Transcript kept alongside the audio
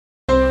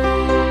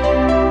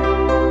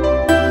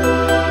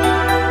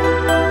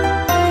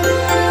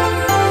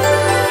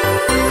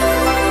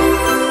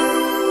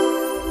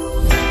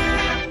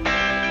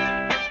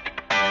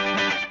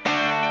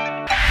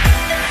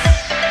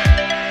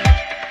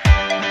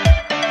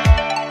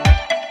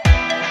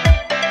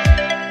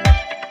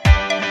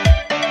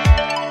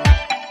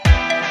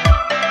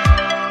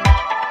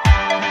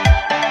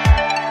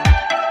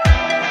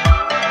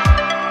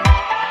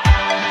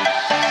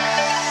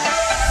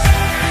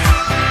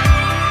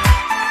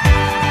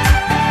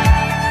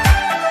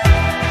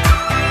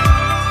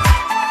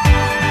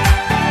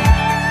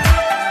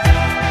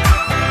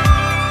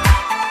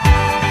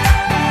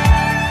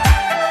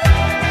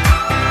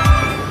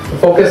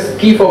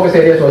key focus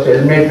areas was to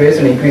eliminate waste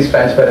and increase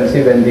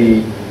transparency when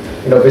the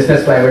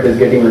business climate is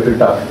getting a little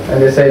tough.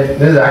 And they said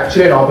this is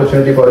actually an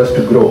opportunity for us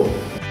to grow.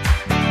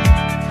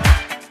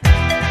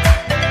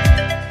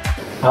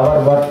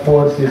 Our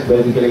workforce is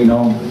basically,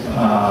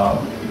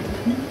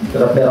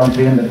 roughly around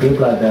 300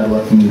 people are there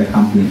working in the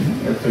company,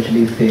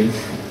 especially sales.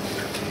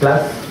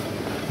 Plus,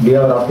 we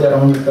have roughly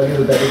around 30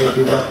 to 35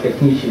 people of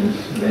technicians.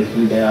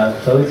 Basically, they are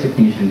service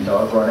technicians.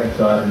 Our products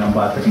are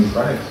marketing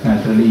products.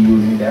 Naturally, you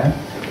need a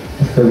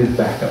service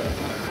backup.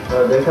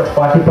 There's a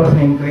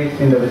 40% increase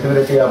in the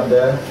visibility of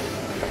the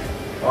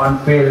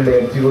on-field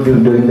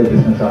executives during the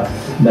business hours.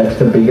 That's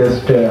the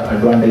biggest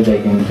advantage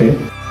I can say.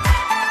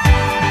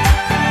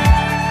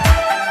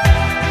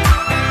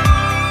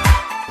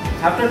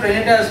 After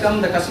Trinetra has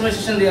come, the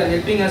customization they are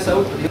helping us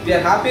out. We are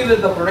happy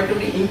with the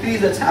productivity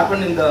increase that's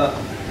happened in the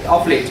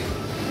off late.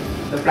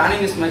 The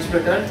planning is much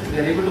better. We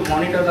are able to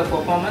monitor the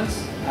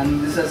performance,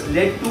 and this has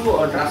led to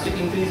a drastic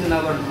increase in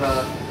our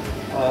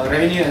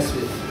revenue as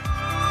well.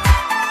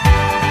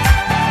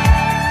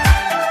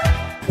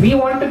 We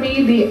want to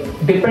be the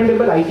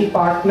dependable IT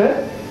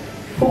partner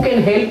who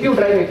can help you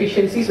drive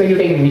efficiencies when you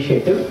take an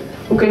initiative,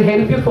 who can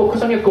help you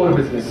focus on your core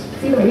business.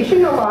 See, the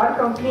mission of our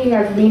company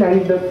has been,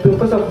 and the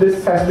purpose of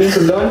this has been to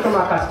learn from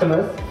our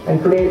customers,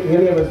 and today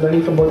really I was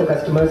learning from both the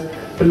customers,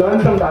 to learn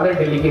from the other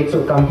delegates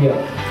who come here.